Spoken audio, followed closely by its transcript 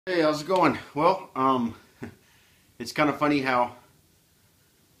Hey, how's it going? Well, it's kind of funny how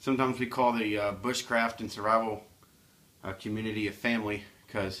sometimes we call the bushcraft and survival community a family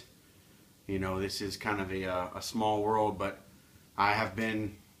because, you know, this is kind of a small world, but I have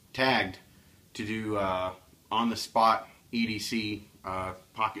been tagged to do on-the-spot EDC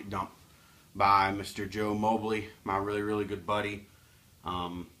pocket dump by Mr. Joe Mobley, my really good buddy.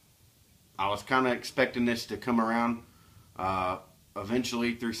 I was kind of expecting this to come around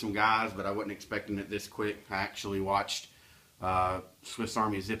eventually through some guys, but I wasn't expecting it this quick. I actually watched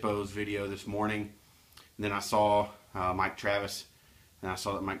SWISSARMYZIPPO's video this morning, and then I saw Mike Travis, and I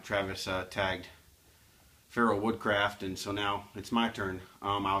saw that Mike Travis tagged Feral Woodcraft, and so now it's my turn.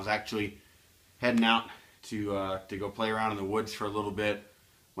 I was actually heading out to go play around in the woods for a little bit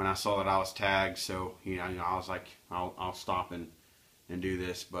when I saw that I was tagged, so you know I was like, I'll stop and do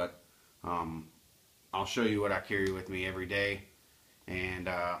this, but I'll show you what I carry with me every day and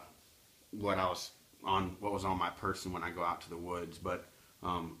what was on my person when I go out to the woods. But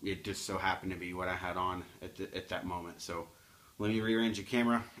it just so happened to be what I had on at that moment. So let me rearrange the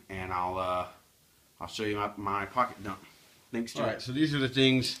camera and I'll show you my pocket dump. Thanks, Joe. All right, so these are the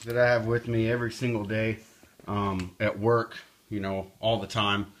things that I have with me every single day at work, you know, all the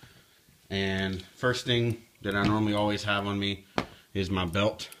time. And first thing that I normally always have on me is my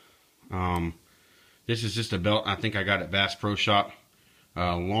belt. This is just a belt. I think I got at Bass Pro Shop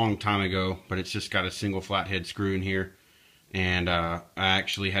a long time ago, but it's just got a single flathead screw in here, and I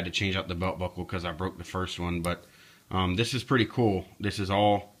actually had to change out the belt buckle because I broke the first one. But this is pretty cool. This is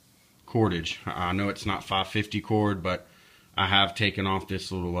all cordage. I know it's not 550 cord, but I have taken off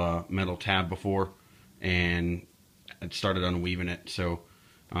this little metal tab before and it started unweaving it. So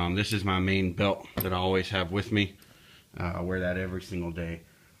this is my main belt that I always have with me. I wear that every single day.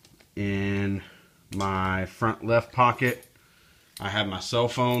 In my front left pocket, I have my cell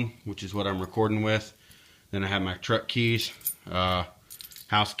phone, which is what I'm recording with. Then I have my truck keys,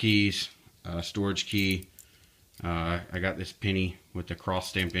 house keys, storage key. I got this penny with the cross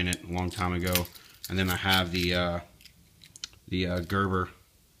stamp in it a long time ago. And then I have the Gerber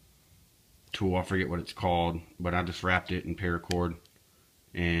tool. I forget what it's called, but I just wrapped it in paracord.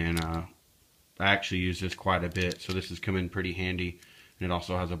 And I actually use this quite a bit, so this has come in pretty handy. And it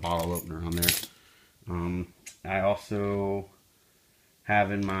also has a bottle opener on there. I also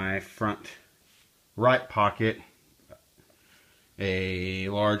have in my front right pocket a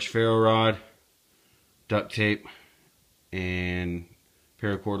large ferro rod, duct tape, and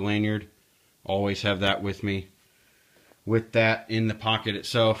paracord lanyard. Always have that with me. With that in the pocket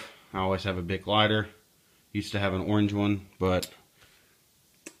itself, I always have a Bic lighter. Used to have an orange one, but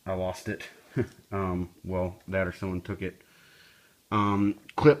I lost it. Well, that or someone took it.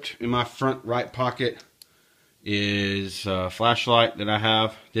 Clipped in my front right pocket is a flashlight that I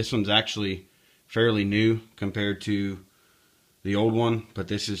have. This one's actually fairly new compared to the old one, but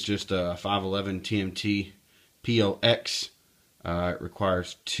this is just a 511 TMT PLX. It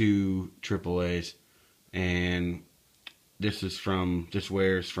requires 2 AAAs, and this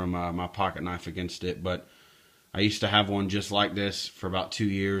wears from my pocket knife against it. But I used to have one just like this for about 2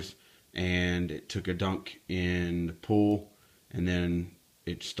 years, and it took a dunk in the pool, and then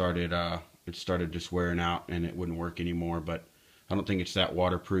it started just wearing out and it wouldn't work anymore. But I don't think it's that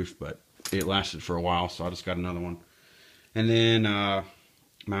waterproof, but it lasted for a while, so I just got another one. And then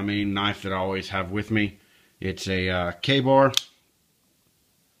my main knife that I always have with me, it's a K-bar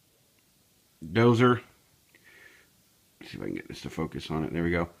dozer. Let's see if I can get this to focus on it. There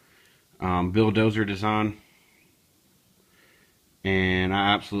we go. Bill Dozer design. And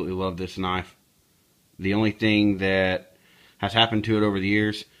I absolutely love this knife. The only thing that has happened to it over the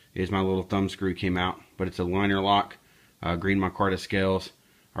years is my little thumb screw came out, but it's a liner lock, green micarta scales.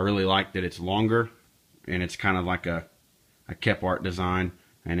 I really like that it's longer, and it's kind of like a Kep art design,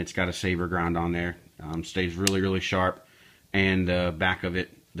 and it's got a saber grind on there. Stays really sharp, and the back of it,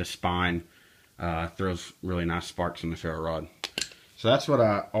 the spine, throws really nice sparks in the ferro rod. So that's what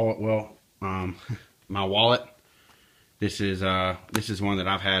my wallet. This is one that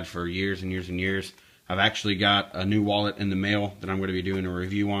I've had for years and years. I've actually got a new wallet in the mail that I'm going to be doing a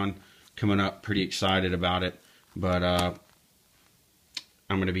review on coming up. Pretty excited about it, but I'm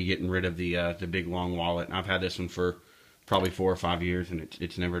going to be getting rid of the big long wallet. I've had this one for probably 4 or 5 years, and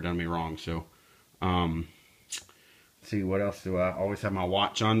it's never done me wrong. So let's see, what else do I always have? My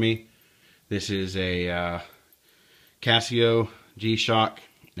watch on me. This is a Casio G-Shock,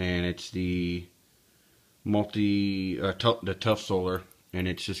 and it's the the Tough Solar, and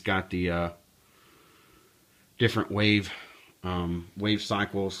it's just got the different wave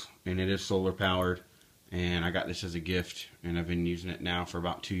cycles, and it is solar powered, and I got this as a gift, and I've been using it now for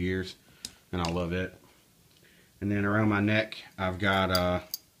about 2 years, and I love it. And then around my neck, I've got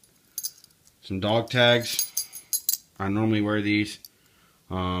some dog tags. I normally wear these.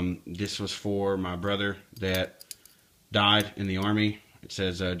 This was for my brother that died in the Army. It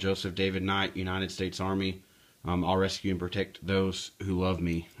says, Joseph David Knight, United States Army. I'll rescue and protect those who love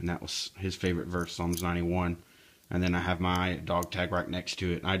me. And that was his favorite verse, Psalms 91. And then I have my dog tag right next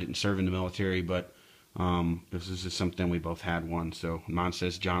to it. I didn't serve in the military, but this is just something we both had one. So mine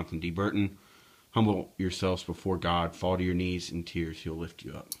says, Jonathan D. Burton, humble yourselves before God, fall to your knees in tears, he'll lift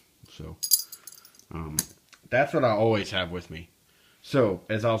you up. So that's what I always have with me. So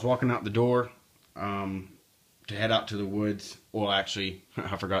as I was walking out the door to head out to the woods, well, actually,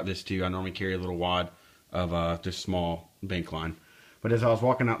 I forgot this too. I normally carry a little wad of this small bank line. But as I was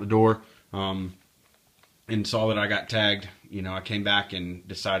walking out the door and saw that I got tagged, you know, I came back and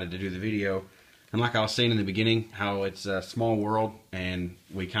decided to do the video. And like I was saying in the beginning, how it's a small world and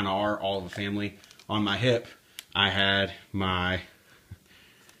we kind of are all of a family. On my hip, I had my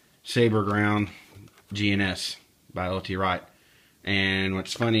Saber Ground GNS by LT Wright. And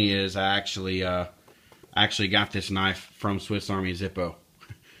what's funny is I actually got this knife from SWISSARMYZIPPO.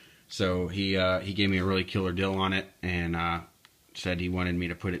 So he gave me a really killer deal on it, and said he wanted me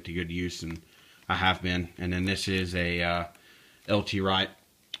to put it to good use, and I have been. And then this is a LT Wright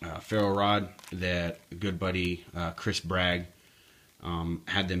ferro rod that a good buddy Chris Bragg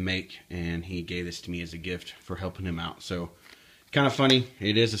had them make, and he gave this to me as a gift for helping him out. So kind of funny.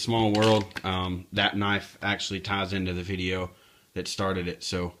 It is a small world. That knife actually ties into the video that started it.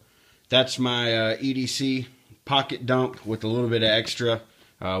 So that's my EDC pocket dump with a little bit of extra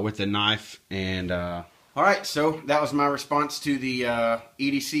with the knife. And alright, so that was my response to the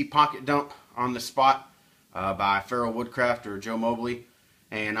EDC pocket dump on the spot by Feral Woodcraft or Joe Mobley.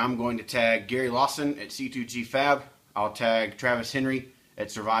 And I'm going to tag Gary Lawson at C2G Fab. I'll tag Travis Henry at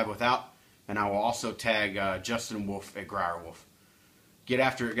Survive Without. And I will also tag Justin Wolf at Grier Wolf. Get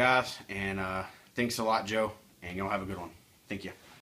after it, guys. And thanks a lot, Joe. And y'all have a good one. Thank you.